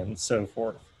gaming and so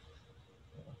forth.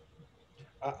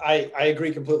 I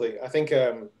agree completely. I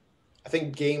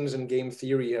think games and game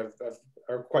theory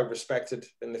are quite respected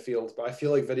in the field, but I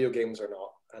feel like video games are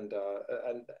not. And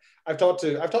I've talked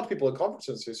to people at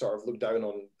conferences who sort of look down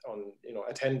on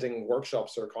attending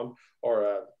workshops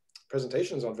or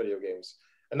presentations on video games,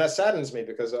 and that saddens me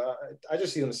because I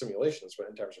just see them as simulations. But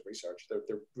in terms of research,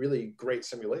 they're really great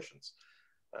simulations.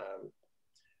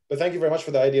 But thank you very much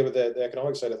for the idea with the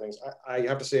economic side of things. I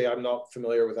have to say I'm not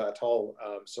familiar with that at all,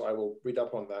 so I will read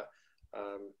up on that.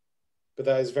 But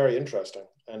that is very interesting,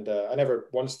 and I never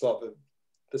once thought that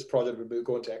this project would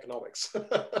go into economics.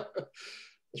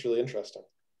 It's really interesting.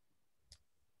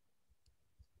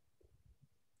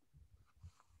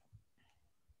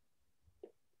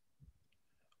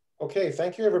 Okay,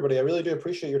 thank you, everybody. I really do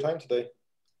appreciate your time today.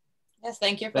 Yes,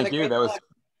 thank you for Thank the you. great talk.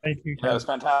 Thank you. That was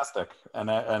fantastic,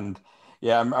 and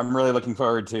yeah, I'm really looking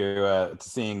forward to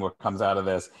seeing what comes out of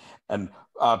this. And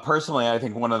personally, I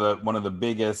think one of the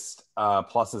biggest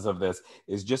pluses of this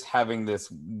is just having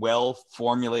this well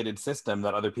formulated system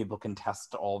that other people can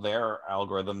test all their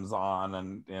algorithms on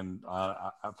and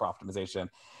for optimization.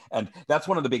 And that's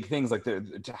one of the big things, like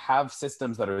to have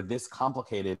systems that are this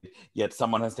complicated, yet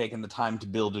someone has taken the time to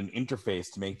build an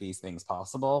interface to make these things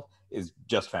possible is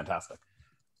just fantastic.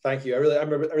 Thank you. I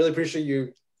really appreciate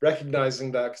you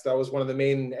recognizing that, because that was one of the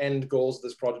main end goals of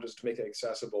this project, is to make it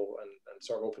accessible and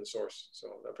sort of open source.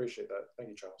 So I appreciate that. Thank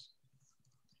you, Charles.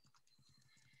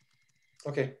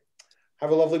 Okay.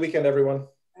 Have a lovely weekend, everyone.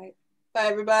 Right. Bye,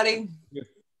 everybody. Yeah.